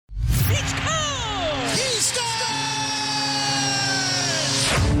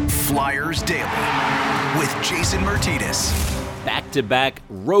Flyers Daily with Jason Martinez. Back-to-back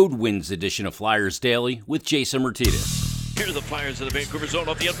road wins edition of Flyers Daily with Jason Martinez. Here are the Flyers in the Vancouver zone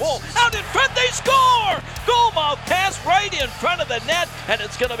off the end wall. Out in front, they score! Goalmouth pass right in front of the net, and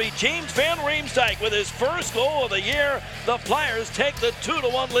it's going to be James Van Riemsdyk with his first goal of the year. The Flyers take the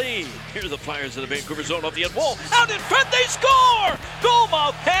 2-1 lead. Here are the Flyers in the Vancouver zone off the end wall. Out in front, they score!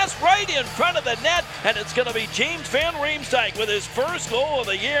 Goalmouth pass right in front of the net, and it's going to be James Van Riemsdyk with his first goal of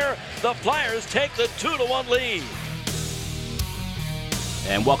the year. The Flyers take the 2-1 lead.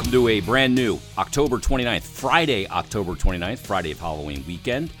 And welcome to a brand new October 29th, Friday, October 29th, Friday of Halloween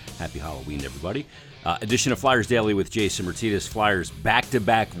weekend. Happy Halloween, everybody. Edition of Flyers Daily with Jason Martinez. Flyers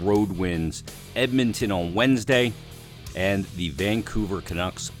back-to-back road wins. Edmonton on Wednesday and the Vancouver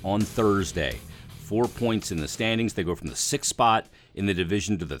Canucks on Thursday. 4 points in the standings. They go from the 6th spot in the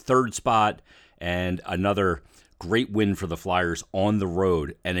division to the 3rd spot. And another great win for the Flyers on the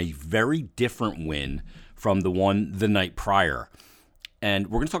road. And a very different win from the one the night prior. And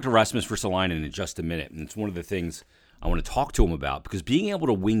we're going to talk to Rasmus Ristolainen in just a minute. And it's one of the things I want to talk to him about, because being able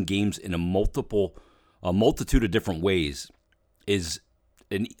to win games in a multitude of different ways is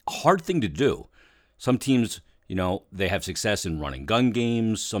a hard thing to do. Some teams, they have success in running gun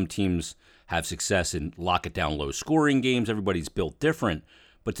games. Some teams have success in lock it down, low scoring games. Everybody's built different.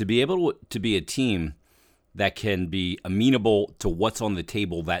 But to be able to be a team that can be amenable to what's on the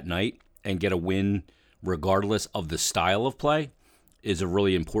table that night and get a win regardless of the style of play is a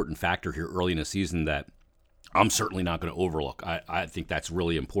really important factor here early in the season that I'm certainly not going to overlook. I think that's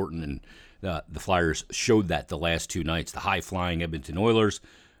really important, and the Flyers showed that the last two nights. The high-flying Edmonton Oilers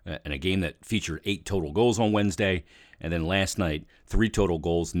in a game that featured 8 total goals on Wednesday, and then last night, 3 total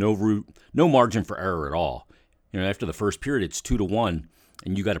goals, no margin for error at all. After the first period, it's 2-1,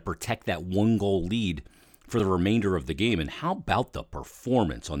 and you got to protect that 1-goal lead for the remainder of the game. And how about the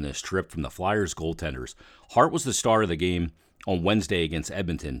performance on this trip from the Flyers goaltenders? Hart was the star of the game on Wednesday against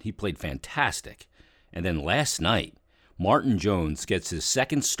Edmonton. He played fantastic. And then last night, Martin Jones gets his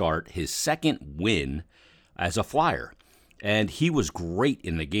second start, his second win as a Flyer. And he was great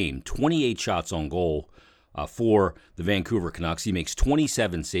in the game. 28 shots on goal for the Vancouver Canucks. He makes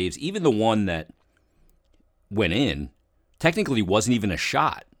 27 saves. Even the one that went in technically wasn't even a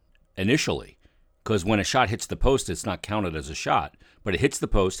shot initially, because when a shot hits the post, it's not counted as a shot. But it hits the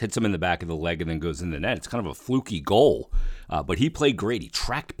post, hits him in the back of the leg, and then goes in the net. It's kind of a fluky goal. But he played great. He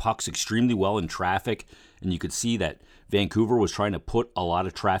tracked pucks extremely well in traffic, and you could see that Vancouver was trying to put a lot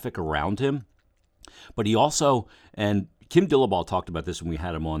of traffic around him. But he also, and Kim Dillaball talked about this when we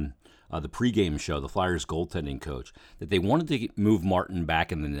had him on the pregame show, the Flyers goaltending coach, that they wanted to move Martin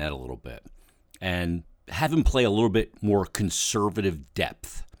back in the net a little bit and have him play a little bit more conservative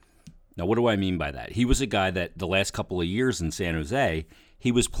depth. Now, what do I mean by that? He was a guy that the last couple of years in San Jose,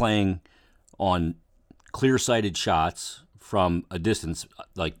 he was playing on clear-sighted shots from a distance,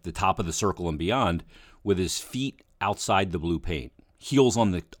 like the top of the circle and beyond, with his feet outside the blue paint, heels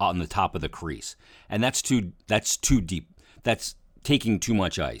on the top of the crease. And that's too deep. That's taking too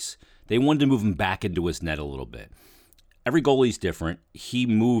much ice. They wanted to move him back into his net a little bit. Every goalie's different. He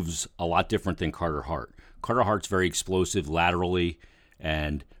moves a lot different than Carter Hart. Carter Hart's very explosive laterally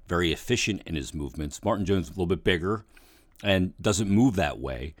and very efficient in his movements. Martin Jones is a little bit bigger and doesn't move that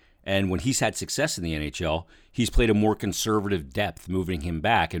way. And when he's had success in the NHL, he's played a more conservative depth, moving him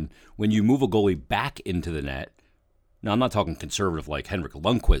back. And when you move a goalie back into the net, now I'm not talking conservative like Henrik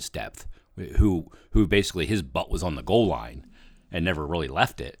Lundqvist depth, who basically his butt was on the goal line and never really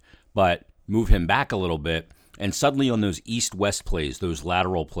left it, but move him back a little bit, and suddenly on those east-west plays, those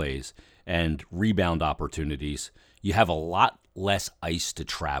lateral plays and rebound opportunities, you have a lot less ice to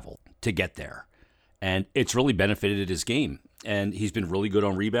travel to get there. And it's really benefited his game. And he's been really good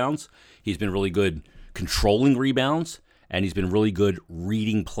on rebounds. He's been really good controlling rebounds. And he's been really good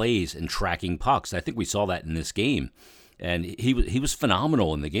reading plays and tracking pucks. I think we saw that in this game. And he was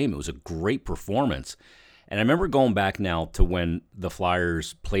phenomenal in the game. It was a great performance. And I remember going back now to when the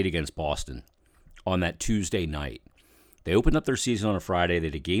Flyers played against Boston on that Tuesday night. They opened up their season on a Friday. They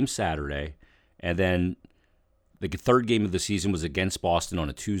had a game Saturday. And then the third game of the season was against Boston on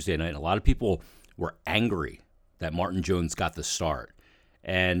a Tuesday night. And a lot of people were angry that Martin Jones got the start.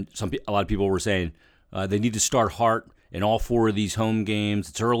 And a lot of people were saying they need to start Hart in all 4 of these home games.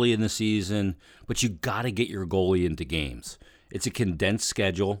 It's early in the season, but you got to get your goalie into games. It's a condensed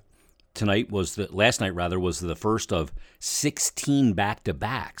schedule. Last night was the first of 16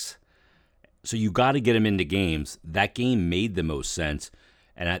 back-to-backs. So you got to get him into games. That game made the most sense.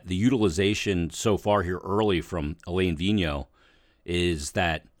 And at the utilization so far here early from Alain Vigneault is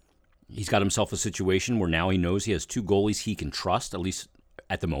that he's got himself a situation where now he knows he has 2 goalies he can trust, at least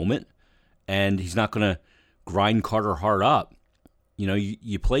at the moment, and he's not going to grind Carter Hart up.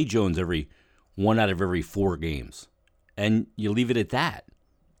 You play Jones one out of every 4 games, and you leave it at that,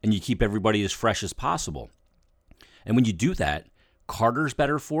 and you keep everybody as fresh as possible. And when you do that, Carter's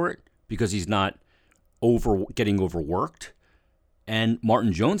better for it because he's not getting overworked, and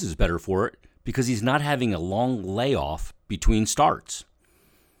Martin Jones is better for it because he's not having a long layoff between starts.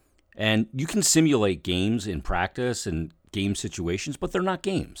 And you can simulate games in practice and game situations, but they're not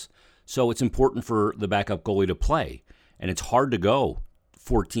games. So it's important for the backup goalie to play. And it's hard to go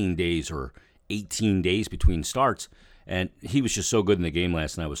 14 days or 18 days between starts. And he was just so good in the game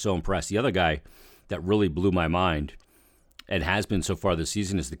last night. I was so impressed. The other guy that really blew my mind and has been so far this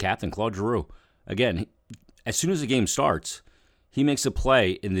season is the captain, Claude Giroux. Again, as soon as the game starts, he makes a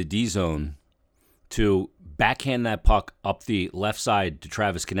play in the D zone to backhand that puck up the left side to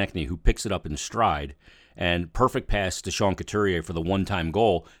Travis Konechny, who picks it up in stride, and perfect pass to Sean Couturier for the one-time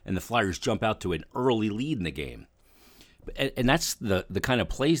goal, and the Flyers jump out to an early lead in the game. And that's the kind of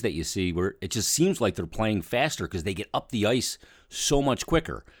plays that you see where it just seems like they're playing faster because they get up the ice so much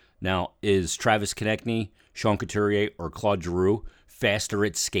quicker. Now, is Travis Konechny, Sean Couturier, or Claude Giroux faster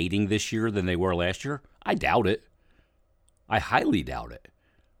at skating this year than they were last year? I doubt it. I highly doubt it.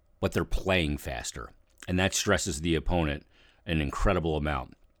 But they're playing faster, and that stresses the opponent an incredible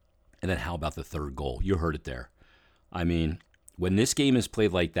amount. And then how about the third goal? You heard it there. I mean, when this game is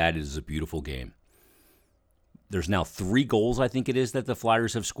played like that, it is a beautiful game. There's now 3 goals, I think it is, that the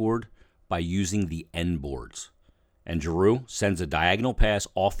Flyers have scored by using the end boards. And Giroux sends a diagonal pass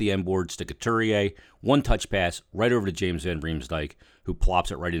off the end boards to Couturier, one-touch pass right over to James Van Riemsdyk, who plops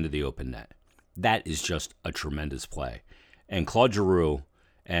it right into the open net. That is just a tremendous play. And Claude Giroux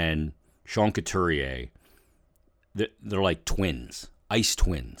and Sean Couturier, they're like twins, ice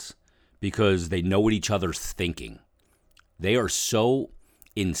twins, because they know what each other's thinking. They are so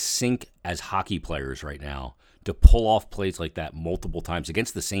in sync as hockey players right now to pull off plays like that multiple times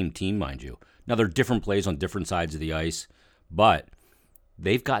against the same team, mind you. Now, they're different plays on different sides of the ice, but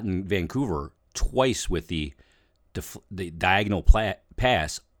they've gotten Vancouver twice with the diagonal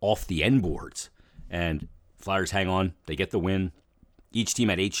pass off the end boards. And Flyers hang on. They get the win. Each team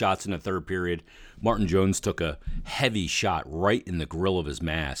had 8 shots in the third period. Martin Jones took a heavy shot right in the grill of his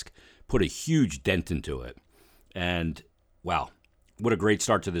mask, put a huge dent into it. And, wow, what a great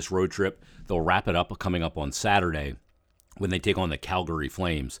start to this road trip. They'll wrap it up coming up on Saturday when they take on the Calgary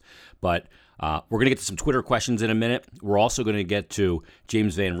Flames. But we're going to get to some Twitter questions in a minute. We're also going to get to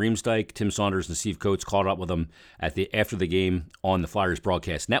James Van Riemsdyk. Tim Saunders and Steve Coates caught up with him after the game on the Flyers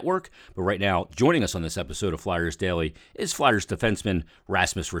Broadcast Network. But right now, joining us on this episode of Flyers Daily is Flyers defenseman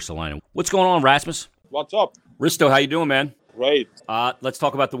Rasmus Ristolainen. What's going on, Rasmus? What's up? Risto, how you doing, man? Great. Let's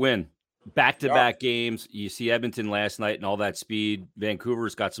talk about the win. Back-to-back games. You see Edmonton last night and all that speed.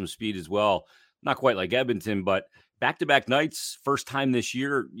 Vancouver's got some speed as well. Not quite like Edmonton, but back-to-back nights, first time this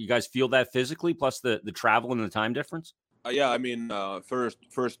year. You guys feel that physically, plus the travel and the time difference? Yeah, I mean,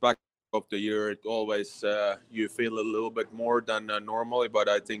 first back of the year, it always you feel a little bit more than normally, but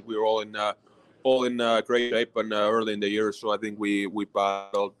I think we're all in great shape and early in the year, so I think we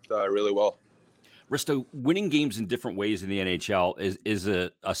battled really well. Risto, winning games in different ways in the NHL is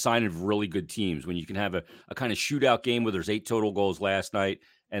a sign of really good teams. When you can have a kind of shootout game where there's 8 total goals last night,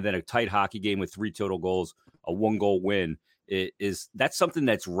 and then a tight hockey game with 3 total goals, a 1-goal win, that's something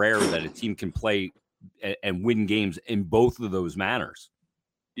that's rare that a team can play and win games in both of those manners.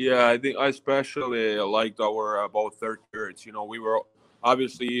 Yeah, I think I especially liked our both third periods. You know, we were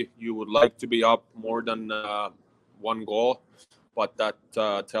obviously you would like to be up more than 1 goal, but that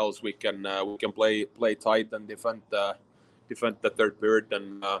tells we can play tight and defend the third period.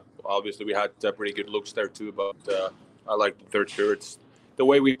 And obviously we had pretty good looks there too. But I like the third periods, the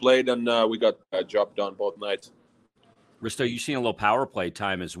way we played, and we got a job done both nights. Risto, you've seen a little power play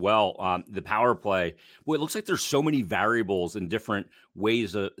time as well. The power play, well, it looks like there's so many variables and different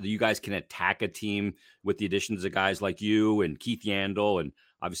ways that you guys can attack a team with the additions of guys like you and Keith Yandel and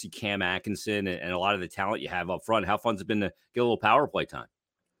obviously Cam Atkinson and a lot of the talent you have up front. How fun's it been to get a little power play time?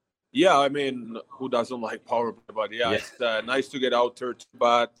 Yeah, I mean, who doesn't like power play? But yeah. It's nice to get out there.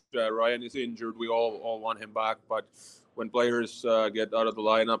 But Ryan is injured. We all want him back. But when players get out of the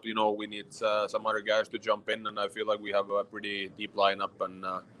lineup, you know, we need some other guys to jump in, and I feel like we have a pretty deep lineup. And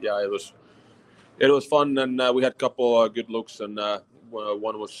it was fun, and we had a couple good looks, and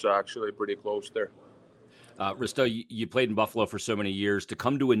one was actually pretty close there. Risto, you played in Buffalo for so many years. To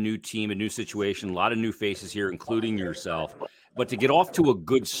come to a new team, a new situation, a lot of new faces here, including yourself, but to get off to a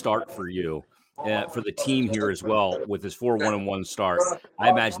good start for you, for the team here as well, with this 4-1-1 start, I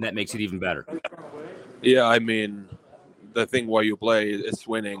imagine that makes it even better. Yeah, I mean, the thing why you play is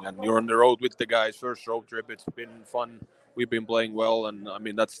winning, and you're on the road with the guys. First road trip, it's been fun. We've been playing well, and I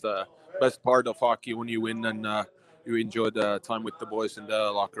mean that's the best part of hockey when you win and you enjoy the time with the boys in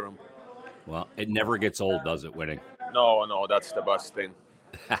the locker room. Well, it never gets old, does it, winning? No, that's the best thing.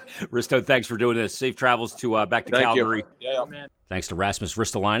 Risto, thanks for doing this. Safe travels to back to Thank Calgary. You. Yeah. Thanks to Rasmus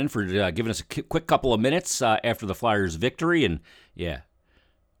Ristolainen for giving us a quick couple of minutes after the Flyers' victory. And yeah,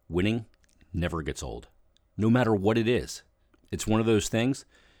 winning never gets old, no matter what it is. It's one of those things.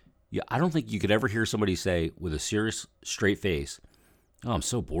 Yeah, I don't think you could ever hear somebody say with a serious, straight face, "Oh, I'm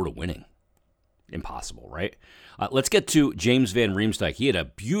so bored of winning." Impossible, right? Let's get to James Van Riemsdyk. He had a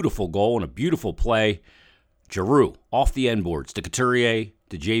beautiful goal and a beautiful play. Giroux off the end boards to Couturier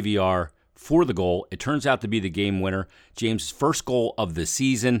to JVR for the goal. It turns out to be the game winner. James' first goal of the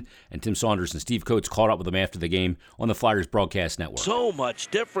season, and Tim Saunders and Steve Coates caught up with him after the game on the Flyers Broadcast Network. So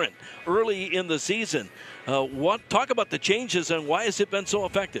much different early in the season. Talk about the changes and why has it been so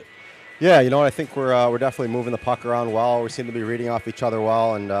effective? Yeah, I think we're definitely moving the puck around well. We seem to be reading off each other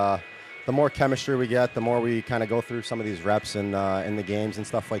well, and the more chemistry we get, the more we kind of go through some of these reps in the games and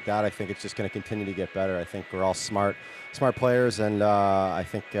stuff like that. I think it's just going to continue to get better. I think we're all smart players, and I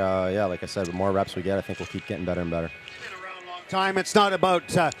think, like I said, the more reps we get, I think we'll keep getting better and better. Time. It's not about,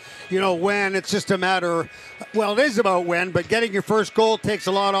 when. It's just a matter, it is about when, but getting your first goal takes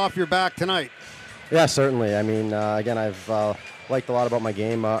a lot off your back tonight. Yeah, certainly. I mean, again, I've liked a lot about my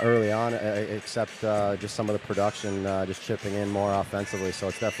game early on, except just some of the production, just chipping in more offensively. So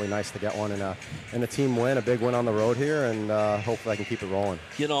it's definitely nice to get one in a team win, a big win on the road here, and hopefully I can keep it rolling.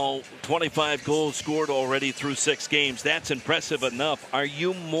 25 goals scored already through 6 games. That's impressive enough. Are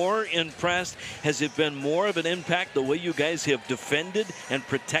you more impressed? Has it been more of an impact the way you guys have defended and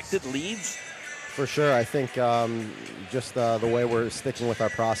protected leads? For sure. I think just the way we're sticking with our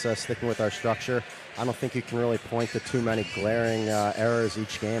process, sticking with our structure, I don't think you can really point to too many glaring errors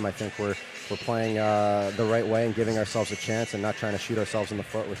each game. I think we're playing the right way and giving ourselves a chance and not trying to shoot ourselves in the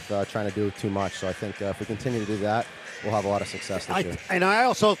foot with trying to do too much. So I think if we continue to do that, we'll have a lot of success this year. And I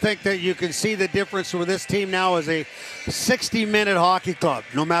also think that you can see the difference with this team now as a 60-minute hockey club,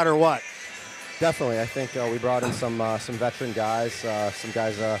 no matter what. Definitely. I think we brought in some veteran guys, some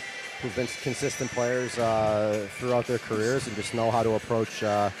guys who've been consistent players throughout their careers and just know how to approach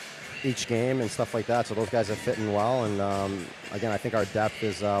each game and stuff like that. So those guys have fit in well. And again, I think our depth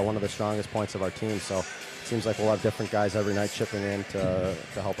is one of the strongest points of our team. So it seems like we'll have different guys every night chipping in to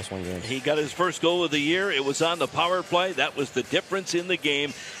help us win games. He got his first goal of the year. It was on the power play. That was the difference in the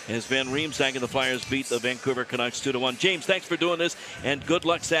game as Van Riemsdyk and the Flyers beat the Vancouver Canucks 2-1. James, thanks for doing this, and good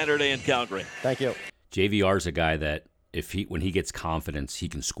luck Saturday in Calgary. Thank you. JVR's a guy that when he gets confidence, he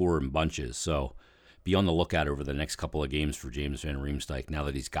can score in bunches. So be on the lookout over the next couple of games for James Van Riemsdyk now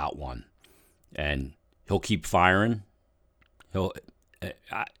that he's got one. And he'll keep firing.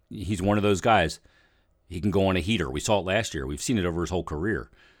 He's one of those guys. He can go on a heater. We saw it last year. We've seen it over his whole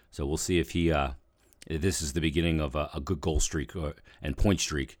career. So we'll see if this is the beginning of a good goal streak and point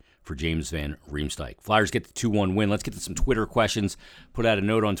streak for James Van Riemsdyk. Flyers get the 2-1 win. Let's get to some Twitter questions. Put out a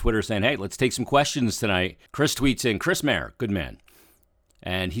note on Twitter saying, hey, let's take some questions tonight. Chris tweets in, Chris Mayer, good man.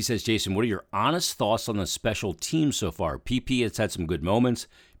 And he says, Jason, what are your honest thoughts on the special team so far? PP has had some good moments.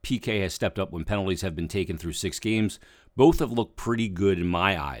 PK has stepped up when penalties have been taken through 6 games. Both have looked pretty good in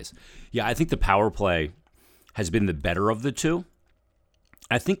my eyes. Yeah, I think the power play has been the better of the two.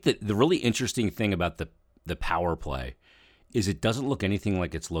 I think that the really interesting thing about the power play is it doesn't look anything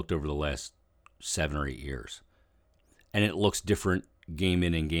like it's looked over the last 7 or 8 years. And it looks different game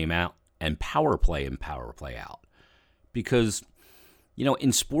in and game out, and power play in, power play out. Because,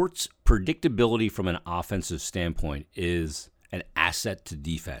 in sports, predictability from an offensive standpoint is an asset to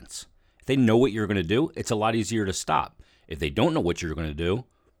defense. If they know what you're going to do, it's a lot easier to stop. If they don't know what you're going to do,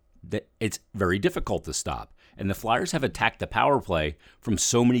 it's very difficult to stop. And the Flyers have attacked the power play from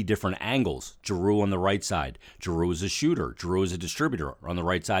so many different angles. Giroux on the right side. Giroux is a shooter. Giroux is a distributor on the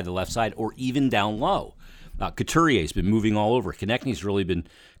right side, the left side, or even down low. Couturier's been moving all over. Konechny's really been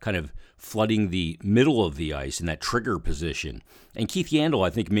kind of flooding the middle of the ice in that trigger position. And Keith Yandle, I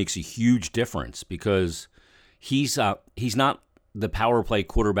think, makes a huge difference because he's not the power play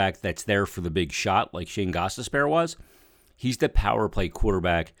quarterback that's there for the big shot like Shane Gostisbehere was. He's the power play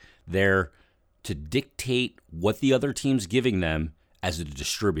quarterback there to dictate what the other team's giving them as a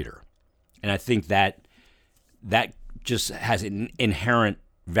distributor. And I think that just has an inherent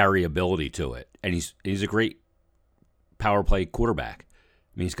variability to it. And he's a great power play quarterback.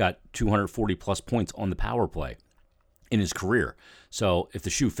 I mean, he's got 240-plus points on the power play in his career. So if the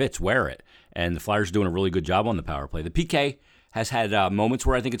shoe fits, wear it. And the Flyers are doing a really good job on the power play. The PK has had moments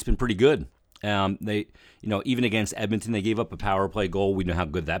where I think it's been pretty good. They, even against Edmonton, they gave up a power play goal. We know how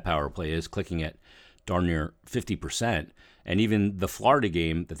good that power play is, clicking at darn near 50%. And even the Florida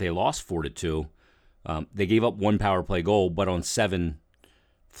game that they lost 4-2, they gave up one power play goal, but on 7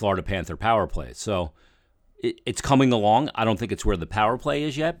 Florida Panther power plays. So it's coming along. I don't think it's where the power play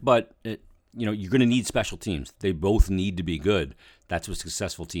is yet, but you're going to need special teams. They both need to be good. That's what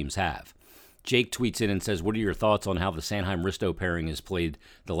successful teams have. Jake tweets in and says, what are your thoughts on how the Sanheim-Risto pairing has played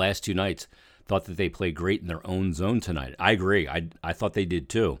the last 2 nights? Thought that they played great in their own zone tonight. I agree. I thought they did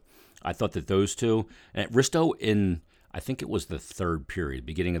too. I thought that those two, and Risto in, I think it was the third period,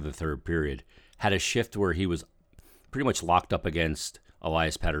 beginning of the third period, had a shift where he was pretty much locked up against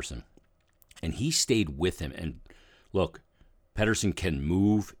Elias Pettersson. And he stayed with him. And look, Pettersson can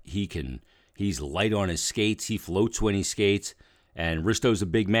move. He's light on his skates. He floats when he skates. And Risto's a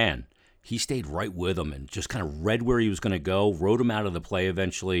big man. He stayed right with him and just kind of read where he was going to go, rode him out of the play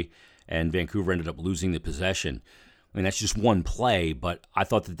eventually, and Vancouver ended up losing the possession. I mean, that's just one play, but I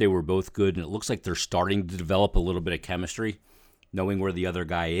thought that they were both good, and it looks like they're starting to develop a little bit of chemistry, knowing where the other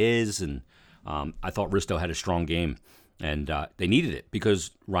guy is, and I thought Risto had a strong game, and they needed it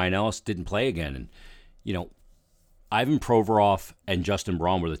because Ryan Ellis didn't play again. And, Ivan Provorov and Justin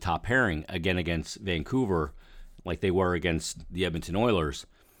Braun were the top pairing again against Vancouver, like they were against the Edmonton Oilers.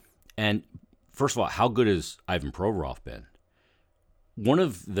 And first of all, how good has Ivan Provorov been? One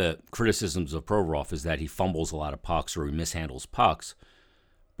of the criticisms of Provorov is that he fumbles a lot of pucks or he mishandles pucks,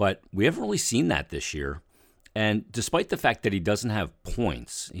 but we haven't really seen that this year. And despite the fact that he doesn't have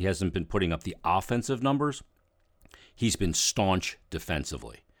points, he hasn't been putting up the offensive numbers, he's been staunch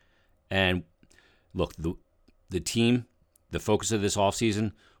defensively. And look, the team, the focus of this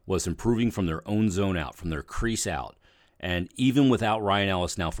offseason was improving from their own zone out, from their crease out. And even without Ryan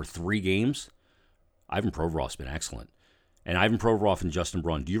Ellis now for 3 games, Ivan Provorov's been excellent. And Ivan Provorov and Justin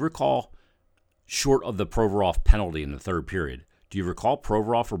Braun, do you recall, short of the Provorov penalty in the third period, do you recall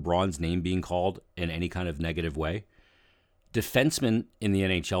Provorov or Braun's name being called in any kind of negative way? Defensemen in the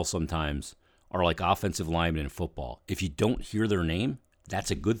NHL sometimes are like offensive linemen in football. If you don't hear their name,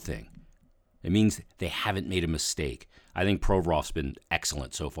 that's a good thing. It means they haven't made a mistake. I think Provorov's been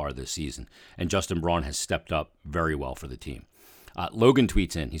excellent so far this season, and Justin Braun has stepped up very well for the team. Logan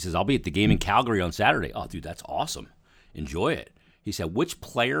tweets in. He says, I'll be at the game in Calgary on Saturday. Oh, dude, that's awesome. Enjoy it. He said, which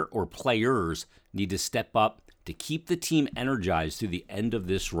player or players need to step up to keep the team energized through the end of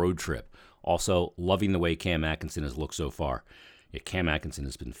this road trip? Also, loving the way Cam Atkinson has looked so far. Yeah, Cam Atkinson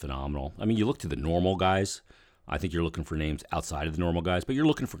has been phenomenal. I mean, you look to the normal guys. I think you're looking for names outside of the normal guys, but you're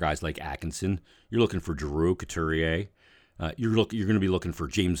looking for guys like Atkinson. You're looking for Giroux, Couturier. You're going to be looking for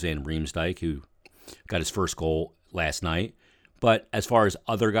James Van Riemsdyk, who got his first goal last night. But as far as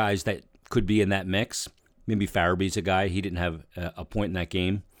other guys that could be in that mix, maybe Farabee's a guy. He didn't have a point in that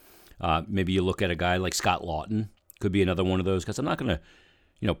game. Maybe you look at a guy like Scott Lawton. Could be another one of those guys. I'm not going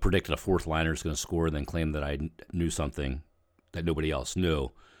to, predict that a fourth liner is going to score and then claim that I knew something that nobody else knew.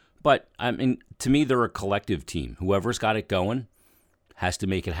 But, I mean, to me, they're a collective team. Whoever's got it going has to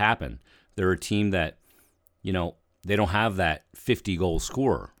make it happen. They're a team that, they don't have that 50-goal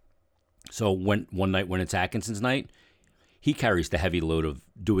scorer. So one night when it's Atkinson's night, he carries the heavy load of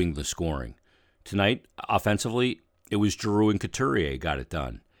doing the scoring. Tonight, offensively, it was Giroux and Couturier got it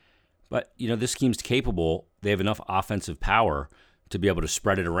done. But, this team's capable. They have enough offensive power to be able to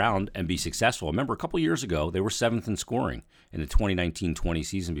spread it around and be successful. Remember, a couple years ago, they were 7th in scoring in the 2019-20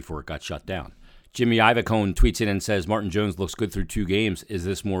 season before it got shut down. Jimmy Ivacone tweets in and says, Martin Jones looks good through 2 games. Is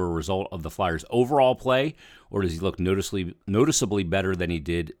this more a result of the Flyers' overall play, or does he look noticeably better than he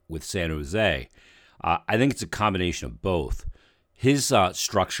did with San Jose? I think it's a combination of both. His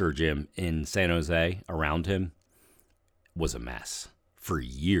structure, Jim, in San Jose around him was a mess for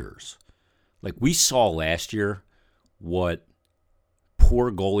years. Like we saw last year what poor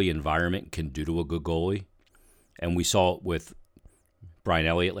goalie environment can do to a good goalie. And we saw it with Brian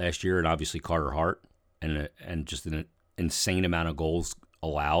Elliott last year and obviously Carter Hart and just an insane amount of goals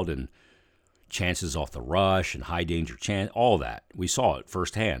allowed and chances off the rush and high danger chance, all that. We saw it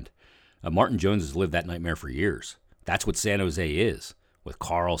firsthand. Martin Jones has lived that nightmare for years. That's what San Jose is with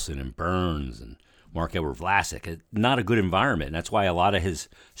Carlson and Burns and Mark-Edward Vlasic. Not a good environment. And that's why a lot of his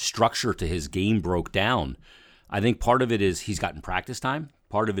structure to his game broke down. I think part of it is he's gotten practice time.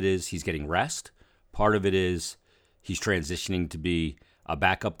 Part of it is he's getting rest. Part of it is he's transitioning to be a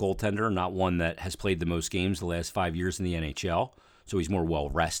backup goaltender, not one that has played the most games the last 5 years in the NHL. So he's more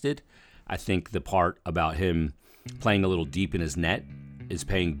well-rested. I think the part about him playing a little deep in his net is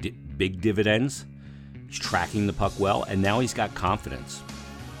paying big dividends. He's tracking the puck well, and now he's got confidence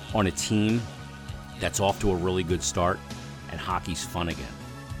on a team that's off to a really good start, and hockey's fun again.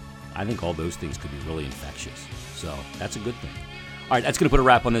 I think all those things could be really infectious. So that's a good thing. All right, that's going to put a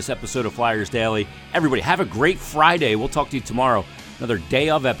wrap on this episode of Flyers Daily. Everybody, have a great Friday. We'll talk to you tomorrow. Another day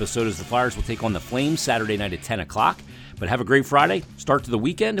of episode as the Flyers will take on the Flames Saturday night at 10 o'clock. But have a great Friday, start to the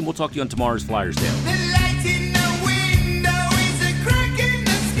weekend, and we'll talk to you on tomorrow's Flyers Daily.